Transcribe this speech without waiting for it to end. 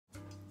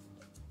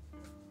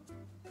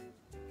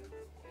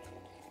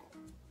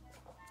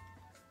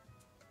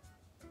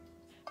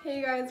Hey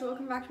you guys,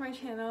 welcome back to my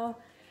channel.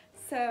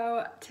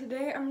 So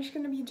today I'm just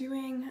going to be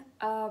doing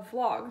a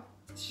vlog.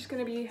 It's just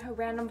going to be a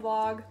random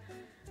vlog.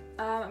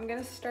 I'm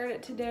going to start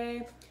it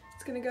today.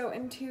 It's going to go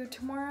into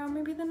tomorrow,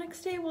 maybe the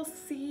next day, we'll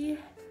see.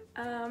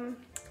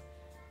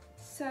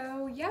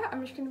 So yeah,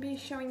 I'm just going to be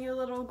showing you a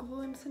little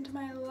glimpse into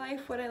my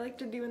life, what I like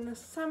to do in the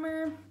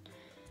summer.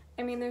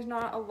 I mean, there's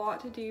not a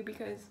lot to do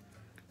because,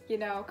 you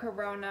know,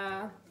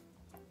 Corona,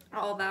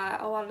 all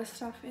that, a lot of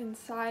stuff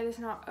inside is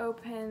not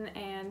open,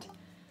 and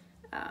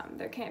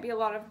there can't be a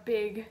lot of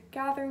big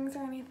gatherings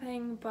or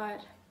anything,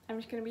 but I'm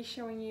just going to be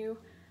showing you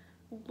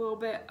a little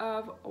bit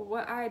of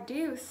what I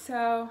do,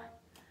 so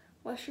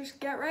let's just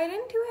get right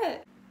into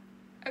it.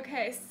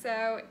 Okay,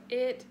 so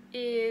it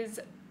is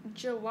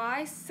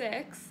July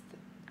 6th,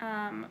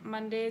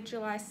 Monday,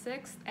 July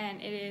 6th,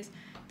 and it is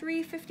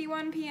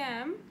 3:51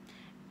 p.m.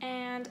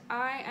 and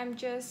I am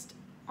just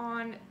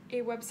on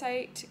a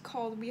website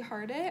called We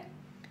Heart It,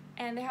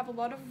 and they have a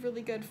lot of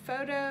really good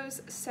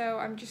photos, so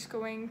I'm just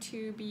going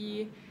to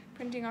be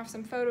printing off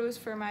some photos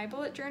for my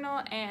bullet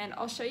journal, and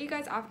I'll show you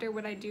guys after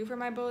what I do for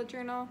my bullet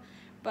journal,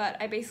 but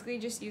I basically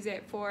just use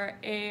it for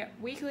a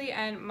weekly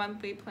and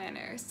monthly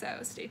planner, so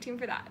stay tuned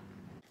for that.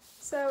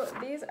 So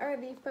these are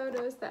the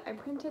photos that I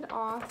printed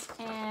off,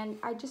 and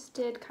I just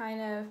did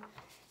kind of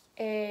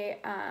a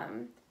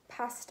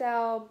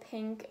pastel,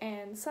 pink,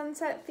 and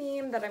sunset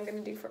theme that I'm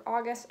going to do for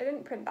August. I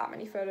didn't print that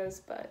many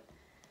photos, but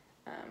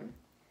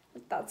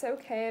that's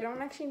okay. I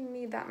don't actually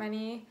need that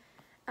many.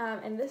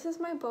 And this is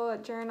my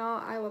bullet journal.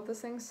 I love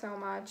this thing so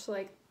much.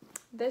 Like,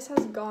 this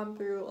has gone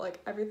through like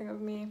everything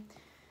of me.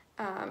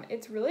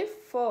 It's really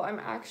full. I'm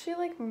actually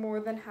like more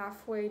than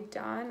halfway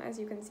done. As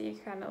you can see,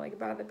 kind of like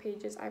about the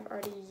pages I've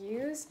already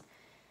used.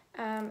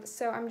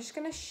 So I'm just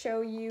gonna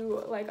show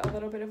you like a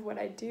little bit of what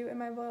I do in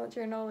my bullet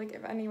journal, like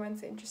if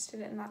anyone's interested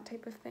in that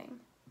type of thing.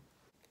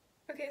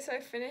 Okay, so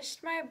I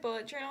finished my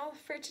bullet journal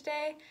for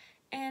today,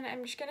 and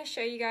I'm just gonna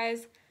show you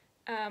guys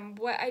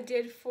what I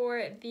did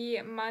for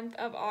the month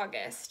of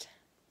August.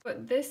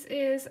 But this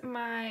is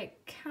my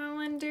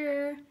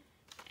calendar,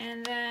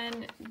 and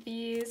then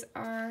these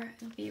are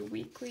the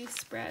weekly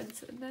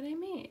spreads that I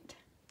made.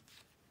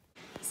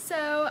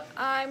 So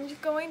I'm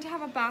going to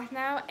have a bath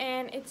now,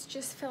 and it's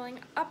just filling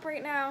up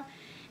right now,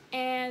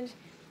 and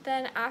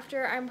then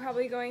after I'm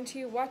probably going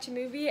to watch a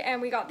movie,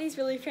 and we got these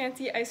really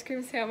fancy ice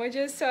cream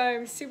sandwiches, so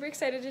I'm super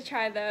excited to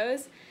try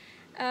those.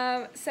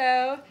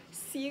 So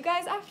see you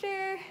guys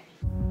after.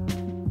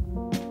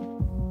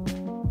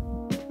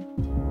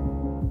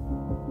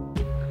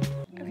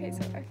 Okay,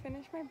 so I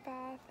finished my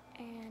bath,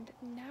 and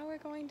now we're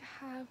going to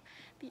have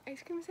the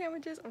ice cream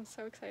sandwiches. I'm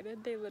so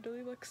excited. They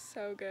literally look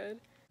so good.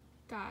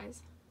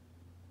 Guys,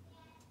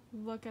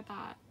 look at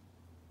that.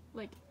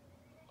 Like,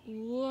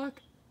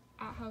 look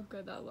at how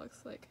good that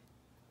looks. Like,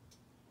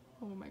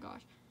 oh my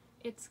gosh.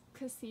 It's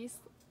cassis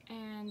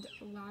and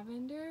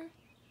lavender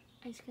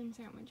ice cream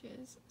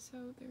sandwiches. So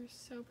they're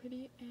so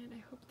pretty, and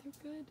I hope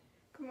they're good.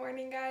 Good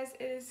morning, guys.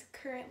 It is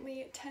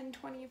currently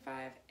 10:25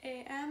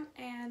 a.m.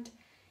 and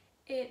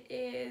it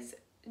is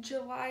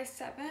July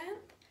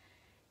 7th,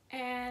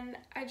 and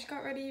I just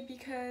got ready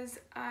because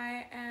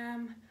I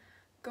am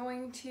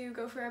going to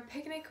go for a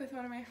picnic with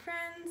one of my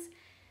friends.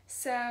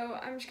 So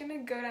I'm just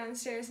gonna go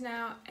downstairs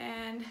now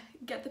and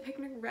get the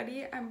picnic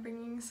ready. I'm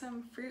bringing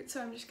some fruit,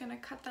 so I'm just gonna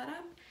cut that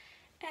up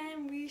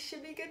and we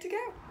should be good to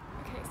go.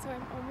 Okay, so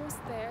I'm almost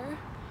there,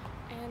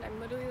 and I'm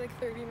literally like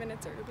 30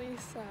 minutes early,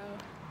 so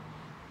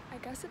I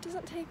guess it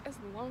doesn't take as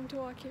long to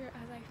walk here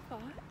as I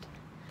thought.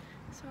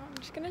 So I'm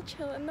just gonna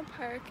chill in the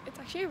park. It's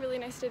actually a really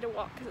nice day to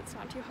walk because it's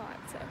not too hot,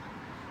 so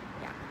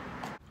yeah.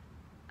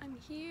 I'm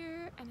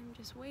here and I'm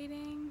just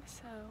waiting,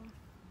 so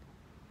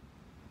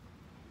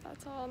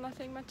that's all.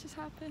 Nothing much has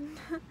happened.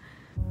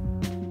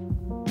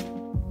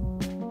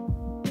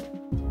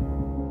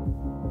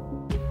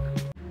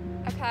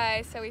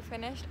 Okay, so we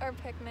finished our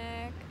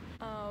picnic.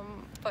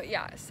 But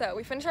yeah, so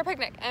we finished our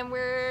picnic and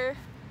we're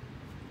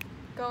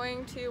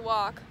going to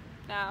walk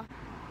now.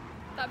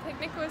 That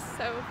picnic was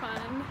so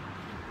fun.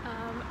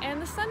 And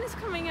the sun is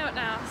coming out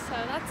now, so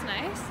that's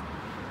nice.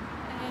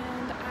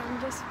 And I'm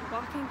just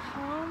walking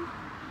home,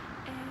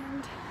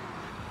 and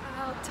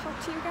I'll talk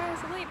to you guys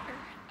later.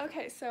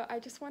 Okay, so I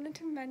just wanted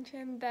to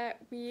mention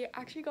that we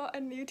actually got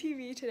a new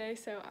TV today,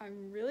 so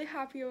I'm really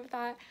happy with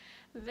that.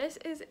 This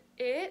is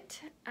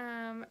it,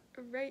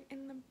 right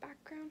in the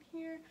background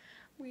here.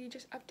 We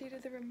just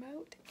updated the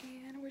remote,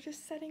 and we're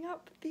just setting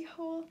up the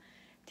whole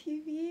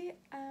TV.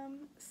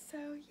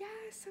 So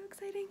yeah, so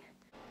exciting.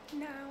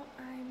 Now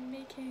I'm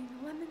making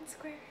lemon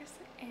squares,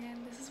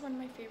 and this is one of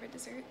my favorite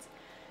desserts,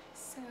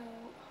 so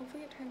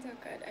hopefully it turns out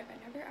good. I've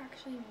never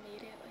actually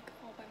made it like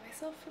all by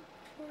myself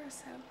before,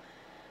 so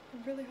I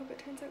really hope it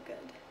turns out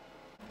good.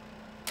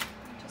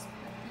 I just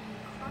put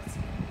the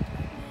frosting in the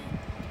oven,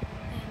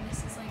 and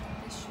this is like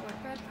the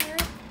shortbread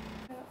part.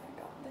 I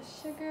got the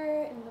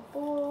sugar in the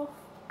bowl,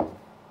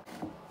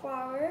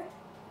 flour,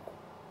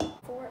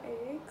 4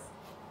 eggs.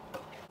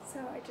 So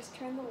I just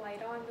turned the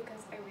light on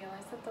because I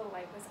realized that the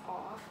light was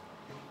off.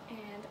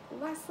 And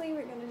lastly,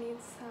 we're gonna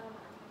need some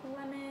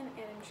lemon,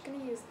 and I'm just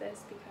gonna use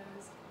this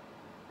because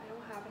I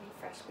don't have any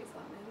fresh squeezed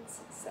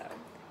lemons, so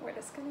we're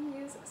just gonna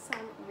use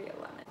some real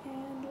lemon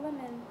and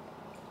lemon.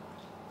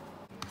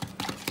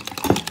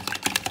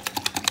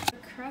 The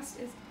crust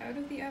is out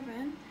of the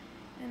oven,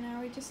 and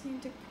now we just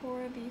need to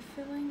pour the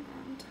filling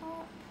on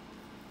top.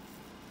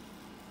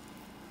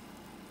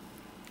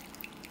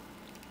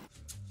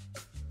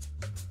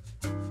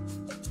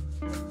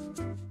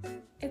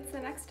 It's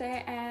the next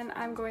day and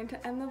I'm going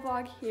to end the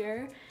vlog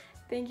here.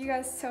 Thank you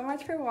guys so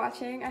much for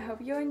watching. I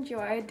hope you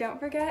enjoyed. Don't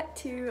forget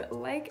to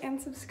like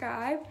and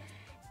subscribe,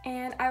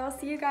 and I will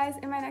see you guys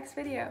in my next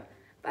video.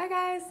 Bye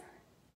guys!